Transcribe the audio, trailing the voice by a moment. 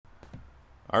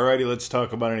Alrighty, let's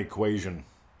talk about an equation.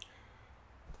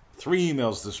 3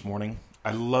 emails this morning.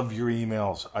 I love your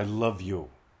emails. I love you.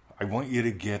 I want you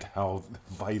to get how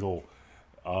vital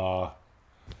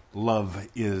love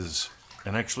is,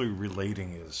 and actually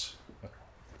relating is.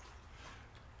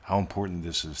 How important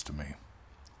this is to me.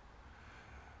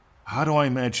 How do I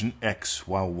imagine X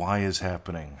while Y is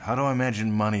happening? How do I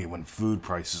imagine money when food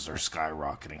prices are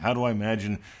skyrocketing? How do I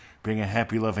imagine being a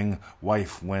happy, loving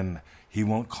wife when he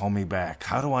won't call me back?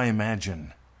 How do I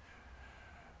imagine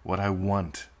what I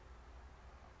want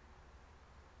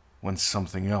when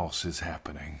something else is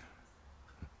happening?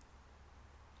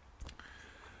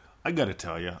 I gotta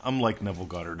tell you, I'm like Neville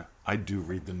Goddard. I do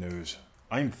read the news.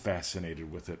 I'm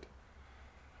fascinated with it.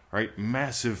 Right?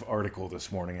 Massive article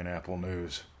this morning in Apple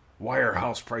News. Why are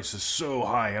house prices so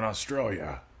high in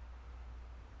Australia?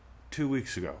 2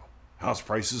 weeks ago, house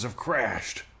prices have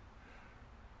crashed.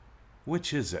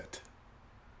 Which is it?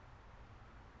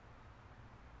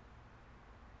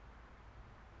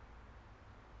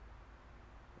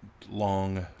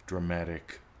 Long,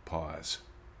 dramatic pause.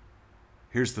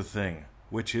 Here's the thing.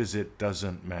 Which is it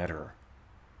doesn't matter.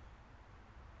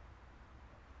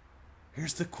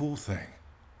 Here's the cool thing.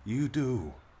 You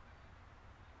do.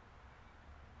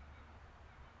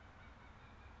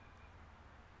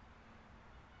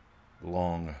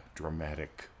 Long,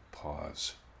 dramatic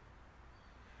pause.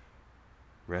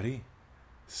 Ready?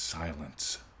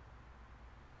 Silence.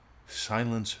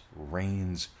 Silence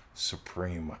reigns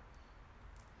supreme.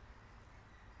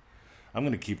 I'm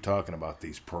going to keep talking about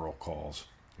these Pearl calls.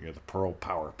 You got the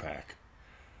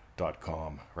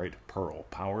pearlpowerpack.com, right?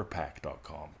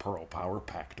 pearlpowerpack.com,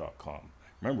 pearlpowerpack.com.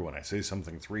 Remember, when I say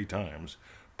something 3 times,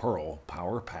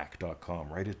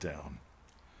 pearlpowerpack.com, write it down.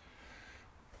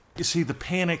 You see, the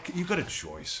panic, you got a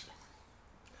choice.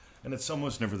 And it's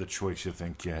almost never the choice you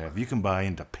think you have. You can buy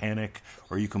into panic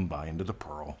or you can buy into the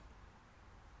pearl.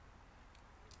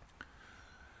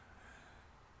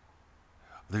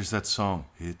 There's that song,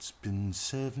 it's been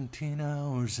 17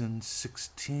 hours and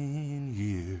 16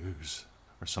 years,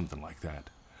 or something like that.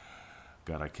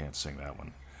 God, I can't sing that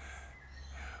one.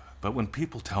 But when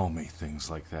people tell me things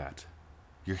like that,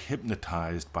 you're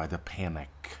hypnotized by the panic.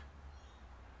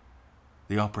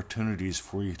 The opportunities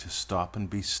for you to stop and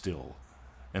be still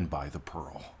and buy the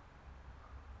pearl.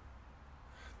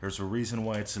 There's a reason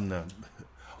why it's in the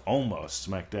almost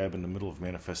smack dab in the middle of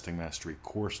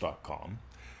manifestingmasterycourse.com.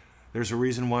 There's a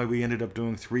reason why we ended up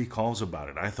doing 3 calls about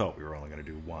it. I thought we were only going to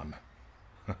do 1.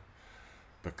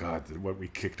 But God, what we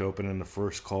kicked open in the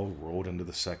first call rolled into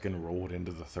the second, rolled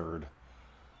into the third.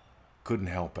 Couldn't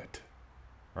help it.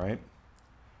 Right?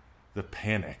 The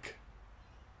panic.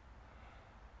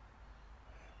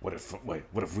 What if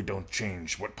we don't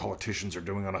change what politicians are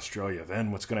doing on Australia?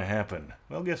 Then what's going to happen?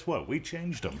 Well, guess what? We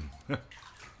changed them.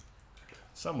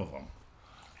 Some of them.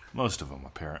 Most of them,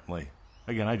 apparently.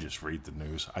 Again, I just read the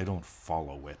news. I don't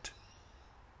follow it.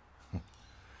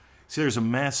 See, there's a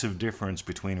massive difference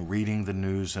between reading the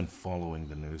news and following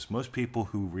the news. Most people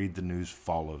who read the news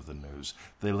follow the news.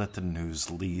 They let the news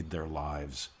lead their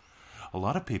lives. A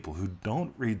lot of people who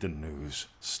don't read the news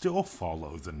still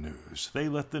follow the news. They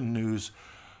let the news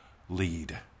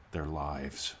lead their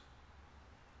lives.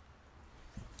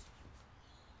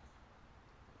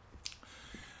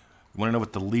 You want to know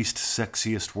what the least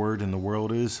sexiest word in the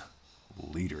world is?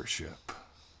 Leadership.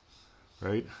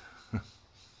 Right?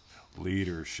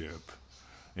 Leadership.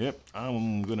 Yep,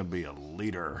 I'm going to be a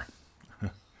leader.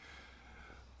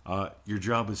 Your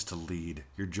job is to lead.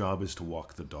 Your job is to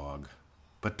walk the dog.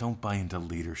 But don't buy into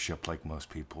leadership like most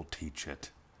people teach it.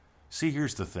 See,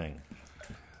 here's the thing.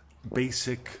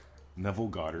 Basic Neville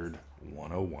Goddard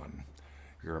 101.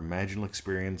 Your imaginal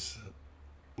experience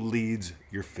leads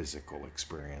your physical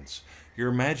experience.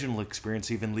 Your imaginal experience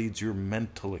even leads your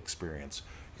mental experience.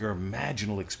 Your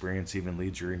imaginal experience even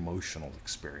leads your emotional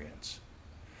experience.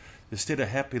 The state of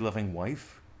happy, loving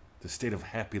wife, the state of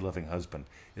happy, loving husband,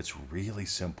 it's really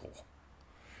simple.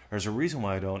 There's a reason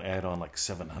why I don't add on like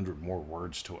 700 more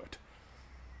words to it.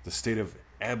 The state of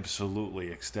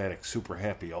absolutely ecstatic, super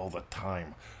happy all the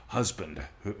time husband.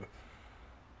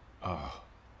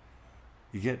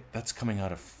 You get, that's coming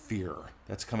out of fear.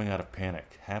 That's coming out of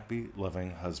panic. Happy,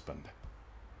 loving husband.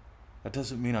 That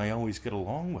doesn't mean I always get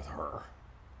along with her.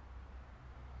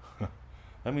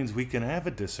 That means we can have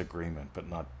a disagreement but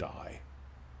not die.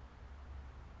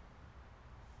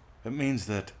 It means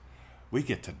that we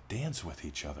get to dance with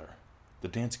each other. The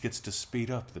dance gets to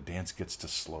speed up. The dance gets to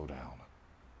slow down.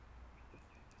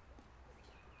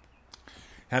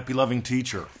 Happy, loving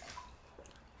teacher.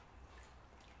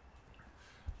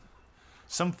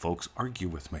 Some folks argue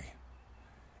with me,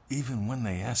 even when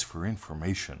they ask for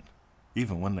information.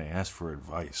 even when they ask for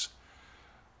advice.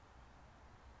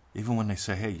 Even when they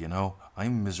say, hey, you know,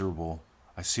 I'm miserable,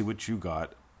 I see what you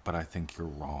got, but I think you're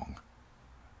wrong.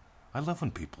 I love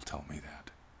when people tell me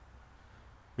that.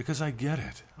 Because I get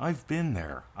it. I've been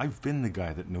there. I've been the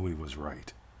guy that knew he was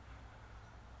right.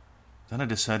 Then I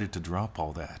decided to drop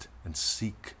all that and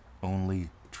seek only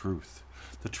truth.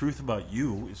 The truth about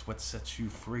you is what sets you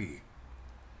free.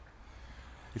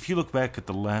 If you look back at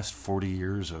the last 40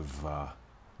 years of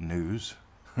news,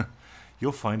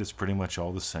 you'll find it's pretty much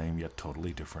all the same, yet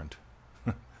totally different.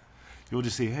 You'll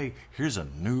just see, hey, here's a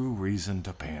new reason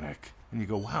to panic. And you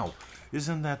go, wow,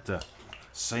 isn't that the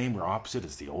same or opposite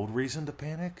as the old reason to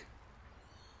panic?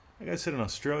 Like I said in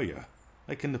Australia,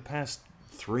 like in the past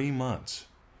 3 months,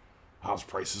 house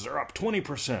prices are up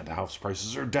 20%, house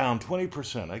prices are down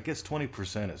 20%. I guess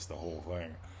 20% is the whole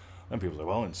thing. Then people say,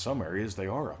 well, in some areas they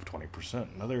are up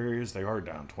 20%. In other areas they are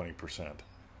down 20%.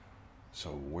 So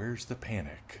where's the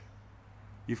panic?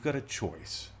 You've got a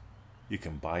choice. You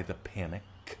can buy the panic,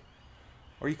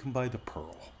 or you can buy the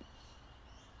pearl.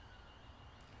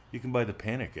 You can buy the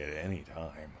panic at any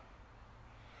time.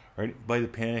 Right? Buy the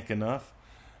panic enough,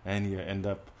 and you end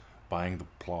up buying the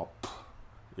plop.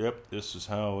 Yep, this is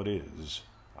how it is.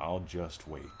 I'll just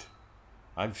wait.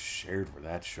 I've shared where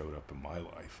that showed up in my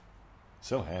life.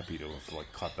 So happy to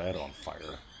have caught that on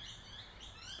fire.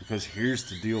 Because here's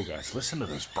the deal, guys. Listen to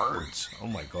those birds. Oh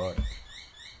my God.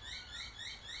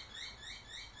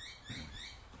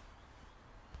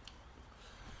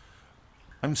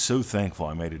 I'm so thankful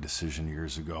I made a decision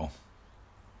years ago.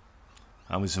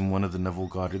 I was in one of the Neville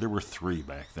Goddard. There were 3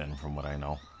 back then, from what I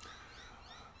know.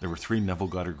 There were 3 Neville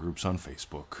Goddard groups on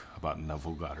Facebook about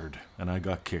Neville Goddard, and I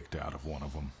got kicked out of one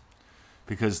of them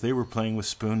because they were playing with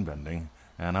spoon bending,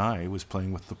 and I was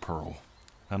playing with the pearl.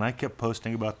 And I kept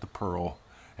posting about the pearl,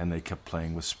 and they kept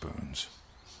playing with spoons.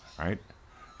 Right?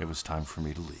 It was time for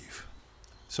me to leave.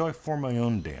 So I formed my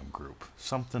own damn group.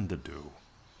 Something to do.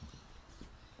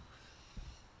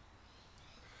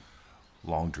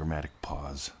 Long dramatic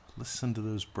pause. Listen to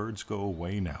those birds go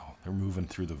away now. They're moving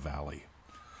through the valley.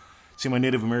 See, my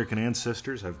Native American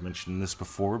ancestors, I've mentioned this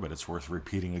before, but it's worth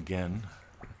repeating again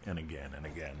and again and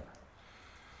again.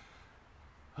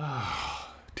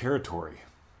 Territory.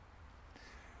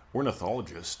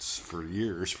 Ornithologists for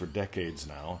years, for decades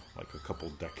now, like a couple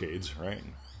decades, right?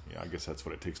 Yeah, I guess that's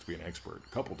what it takes to be an expert.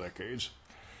 A couple decades.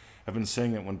 Have been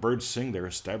saying that when birds sing, they're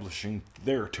establishing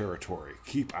their territory.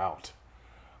 Keep out.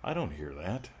 I don't hear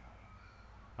that.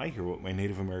 I hear what my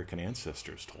Native American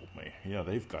ancestors told me. Yeah,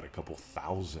 they've got a couple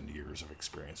thousand years of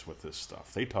experience with this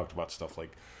stuff. They talked about stuff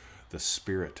like the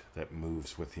spirit that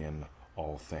moves within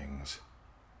all things.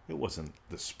 It wasn't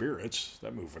the spirits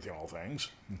that move within all things.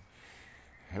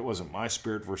 It wasn't my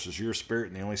spirit versus your spirit,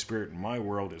 and the only spirit in my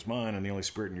world is mine, and the only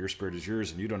spirit in your spirit is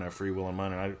yours, and you don't have free will in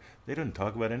mine. And they didn't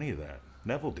talk about any of that.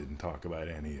 Neville didn't talk about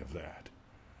any of that.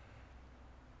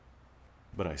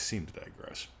 But I seem to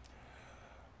digress.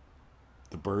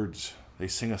 The birds, they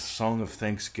sing a song of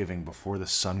thanksgiving before the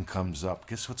sun comes up.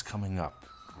 Guess what's coming up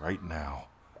right now?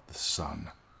 The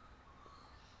sun.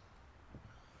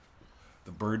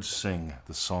 The birds sing,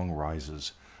 the song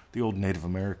rises. The old Native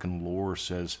American lore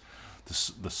says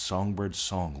the songbird's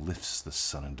song lifts the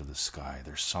sun into the sky.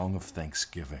 Their song of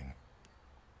thanksgiving.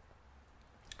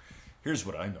 Here's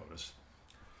what I notice.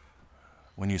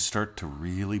 When you start to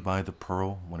really buy the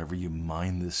pearl, whenever you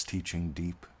mine this teaching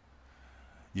deep,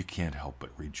 you can't help but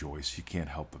rejoice. You can't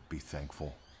help but be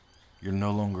thankful. You're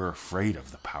no longer afraid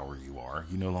of the power you are.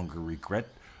 You no longer regret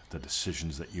the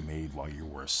decisions that you made while you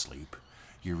were asleep.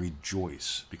 You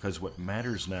rejoice, because what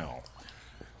matters now,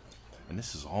 and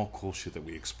this is all cool shit that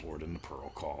we explored in the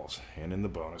Pearl Calls and in the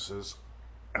bonuses,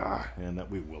 and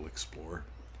that we will explore.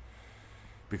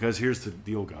 Because here's the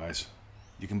deal, guys.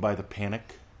 You can buy the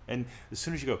panic, and as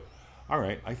soon as you go, all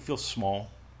right, I feel small,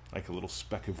 like a little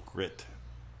speck of grit.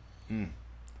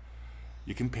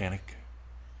 You can panic.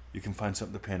 You can find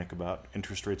something to panic about.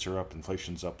 Interest rates are up,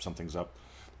 inflation's up, something's up,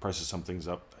 the price of something's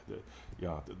up.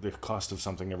 The cost of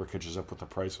something never catches up with the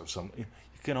price of something. You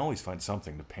can always find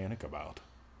something to panic about.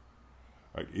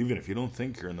 Right? Even if you don't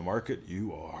think you're in the market,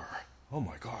 you are. Oh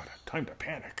my God, time to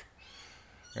panic.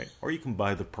 Right? Or you can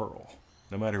buy the pearl.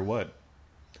 No matter what,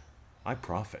 I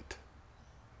profit.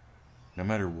 No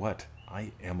matter what,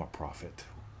 I am a prophet.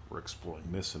 We're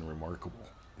exploring this in Remarkable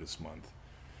this month.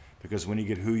 Because when you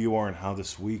get who you are and how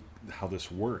this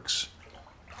works,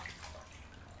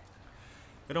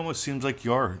 it almost seems like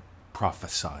you're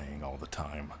prophesying all the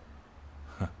time.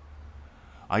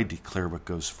 I declare what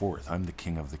goes forth. I'm the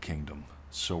king of the kingdom.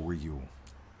 So were you.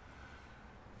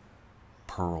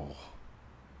 Pearl.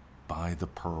 Buy the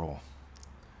pearl.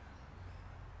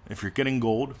 If you're getting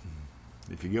gold,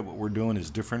 if you get what we're doing is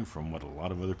different from what a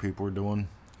lot of other people are doing,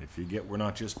 if you get we're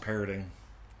not just parroting,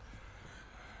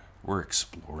 we're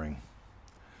exploring.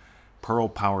 Pearl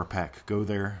Power Pack. Go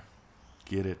there.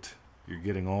 Get it. You're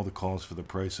getting all the calls for the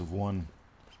price of one.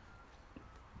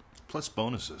 Plus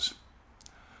bonuses.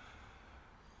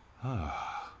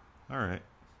 Alright.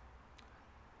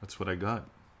 That's what I got.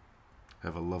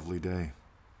 Have a lovely day.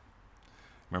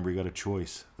 Remember, you got a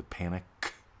choice. The panic.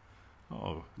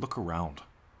 Oh, look around.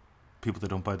 People that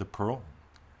don't buy the pearl.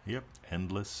 Yep,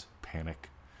 endless panic.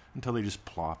 Until they just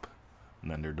plop.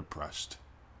 And then they're depressed.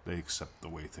 They accept the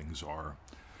way things are.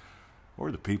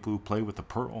 Or the people who play with the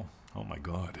pearl. Oh my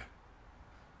God.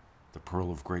 The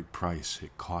pearl of great price.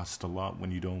 It costs a lot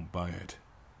when you don't buy it.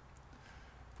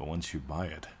 But once you buy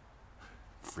it,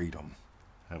 freedom.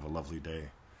 Have a lovely day.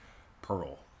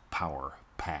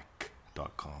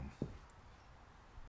 PearlPowerPack.com